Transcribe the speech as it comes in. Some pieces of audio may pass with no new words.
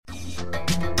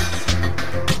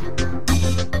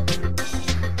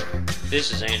This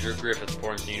is Andrew Griffith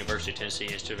reporting from the University of Tennessee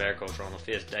Institute of Agriculture on the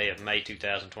 5th day of May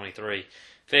 2023.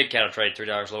 Fed cattle traded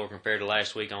 $3 lower compared to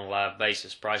last week on a live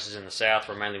basis. Prices in the South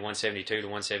were mainly $172 to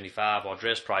 $175, while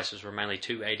dress prices were mainly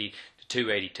 $280 to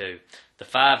 $282. The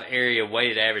 5-area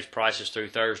weighted average prices through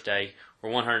Thursday were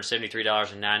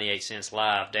 $173.98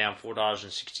 live, down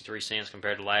 $4.63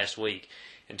 compared to last week,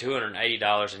 and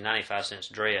 $280.95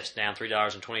 dressed, down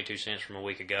 $3.22 from a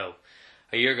week ago.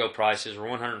 A year ago prices were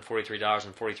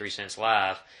 $143.43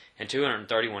 live and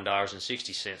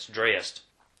 $231.60 dressed.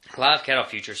 Live cattle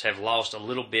futures have lost a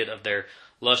little bit of their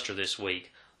luster this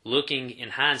week. Looking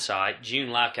in hindsight, June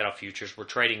live cattle futures were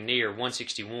trading near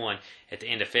 161 at the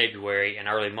end of February and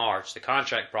early March. The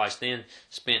contract price then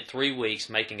spent 3 weeks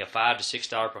making a $5 to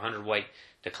 $6 per hundredweight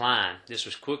decline. This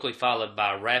was quickly followed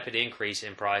by a rapid increase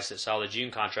in price that saw the June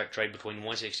contract trade between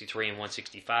 163 and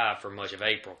 165 for much of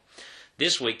April.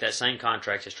 This week, that same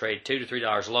contract has traded $2 to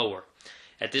 $3 lower.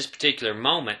 At this particular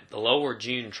moment, the lower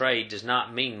June trade does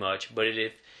not mean much, but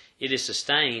if it is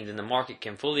sustained, then the market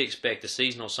can fully expect the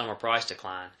seasonal summer price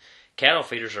decline. Cattle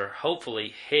feeders are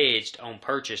hopefully hedged on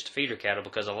purchased feeder cattle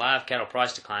because a live cattle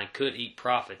price decline could eat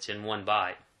profits in one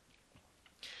bite.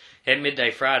 At midday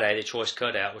Friday, the choice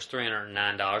cutout was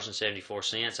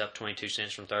 $309.74, up 22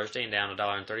 cents from Thursday and down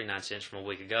 $1.39 from a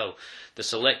week ago. The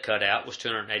select cutout was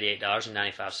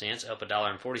 $288.95, up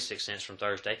 $1.46 from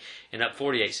Thursday and up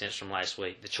 48 cents from last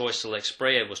week. The choice select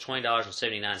spread was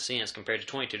 $20.79 compared to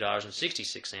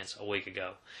 $22.66 a week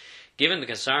ago. Given the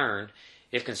concern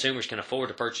if consumers can afford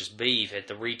to purchase beef at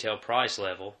the retail price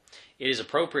level, it is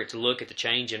appropriate to look at the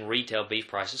change in retail beef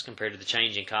prices compared to the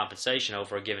change in compensation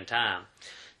over a given time.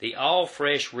 The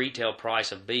all-fresh retail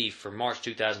price of beef for March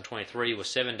 2023 was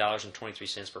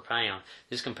 $7.23 per pound.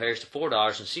 This compares to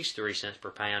 $4.63 per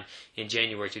pound in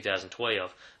January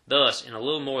 2012. Thus, in a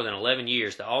little more than 11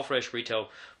 years, the all-fresh retail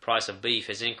price of beef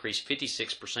has increased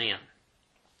 56%.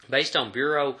 Based on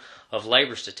Bureau of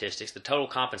Labor Statistics, the total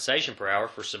compensation per hour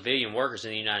for civilian workers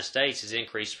in the United States has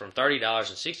increased from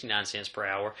 $30.69 per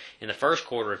hour in the first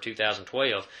quarter of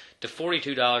 2012 to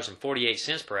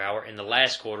 $42.48 per hour in the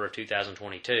last quarter of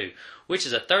 2022, which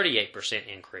is a 38%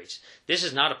 increase. This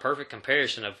is not a perfect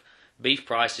comparison of beef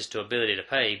prices to ability to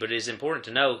pay, but it is important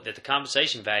to note that the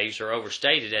compensation values are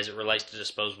overstated as it relates to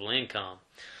disposable income.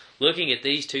 Looking at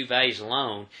these two values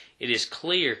alone, it is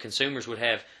clear consumers would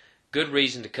have good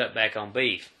reason to cut back on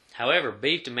beef. However,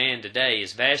 beef demand today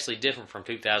is vastly different from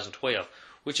 2012,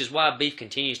 which is why beef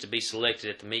continues to be selected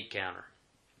at the meat counter.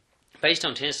 Based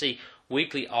on Tennessee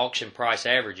weekly auction price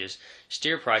averages,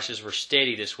 steer prices were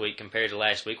steady this week compared to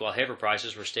last week, while heifer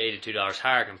prices were steady to $2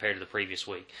 higher compared to the previous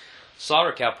week.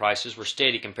 Slaughter cow prices were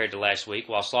steady compared to last week,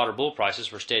 while slaughter bull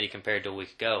prices were steady compared to a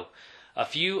week ago. A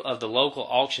few of the local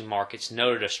auction markets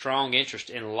noted a strong interest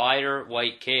in lighter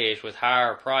weight calves with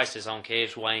higher prices on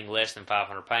calves weighing less than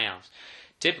 500 pounds.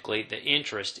 Typically, the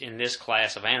interest in this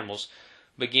class of animals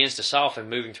begins to soften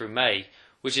moving through May,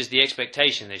 which is the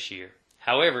expectation this year.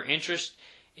 However, interest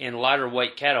in lighter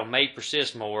weight cattle may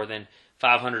persist more than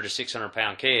 500 to 600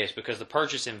 pound calves because the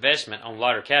purchase investment on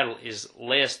lighter cattle is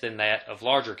less than that of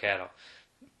larger cattle.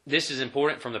 This is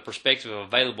important from the perspective of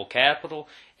available capital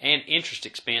and interest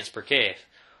expense per calf.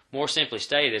 More simply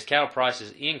stated, as cattle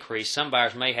prices increase, some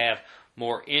buyers may have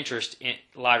more interest in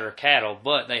lighter cattle,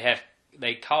 but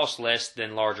they cost less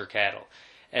than larger cattle.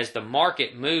 As the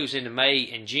market moves into May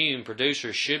and June,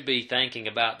 producers should be thinking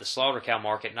about the slaughter cow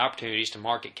market and opportunities to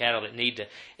market cattle that need to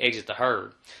exit the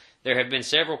herd. There have been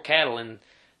several cattle in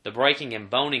the breaking and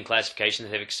boning classification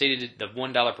that have exceeded the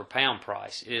 $1 per pound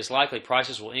price. It is likely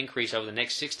prices will increase over the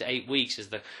next 6 to 8 weeks as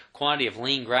the quantity of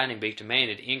lean grinding beef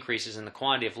demanded increases and the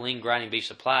quantity of lean grinding beef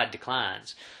supplied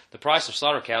declines. The price of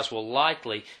slaughter cows will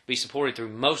likely be supported through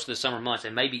most of the summer months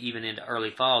and maybe even into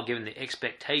early fall, given the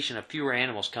expectation of fewer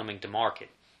animals coming to market.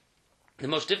 The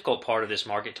most difficult part of this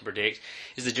market to predict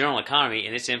is the general economy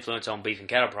and its influence on beef and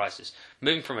cattle prices.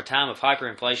 Moving from a time of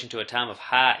hyperinflation to a time of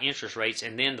high interest rates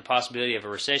and then the possibility of a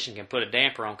recession can put a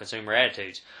damper on consumer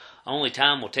attitudes. Only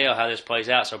time will tell how this plays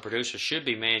out, so producers should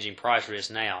be managing price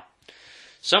risk now.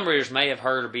 Some breeders may have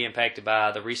heard or be impacted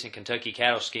by the recent Kentucky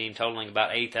cattle scheme totaling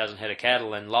about 80,000 head of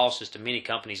cattle and losses to many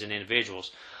companies and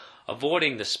individuals.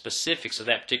 Avoiding the specifics of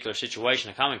that particular situation,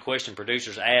 a common question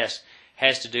producers ask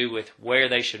has to do with where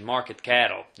they should market the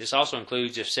cattle. This also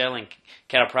includes if selling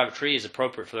cattle privately is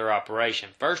appropriate for their operation.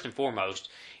 First and foremost,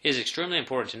 it is extremely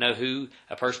important to know who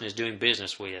a person is doing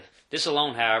business with. This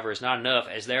alone, however, is not enough,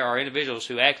 as there are individuals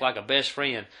who act like a best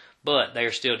friend, but they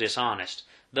are still dishonest.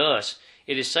 Thus,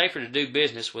 it is safer to do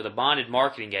business with a bonded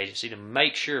marketing agency to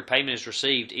make sure payment is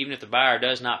received even if the buyer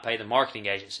does not pay the marketing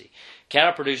agency.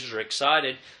 Cattle producers are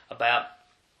excited about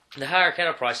the higher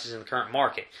cattle prices in the current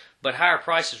market, but higher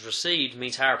prices received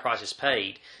means higher prices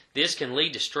paid. This can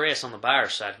lead to stress on the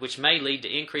buyer's side, which may lead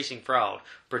to increasing fraud.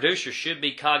 Producers should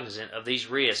be cognizant of these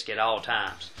risks at all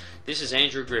times. This is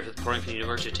Andrew Griffith, reporting from the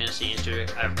University of Tennessee Institute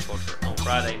of Agriculture on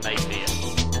Friday, May 5th.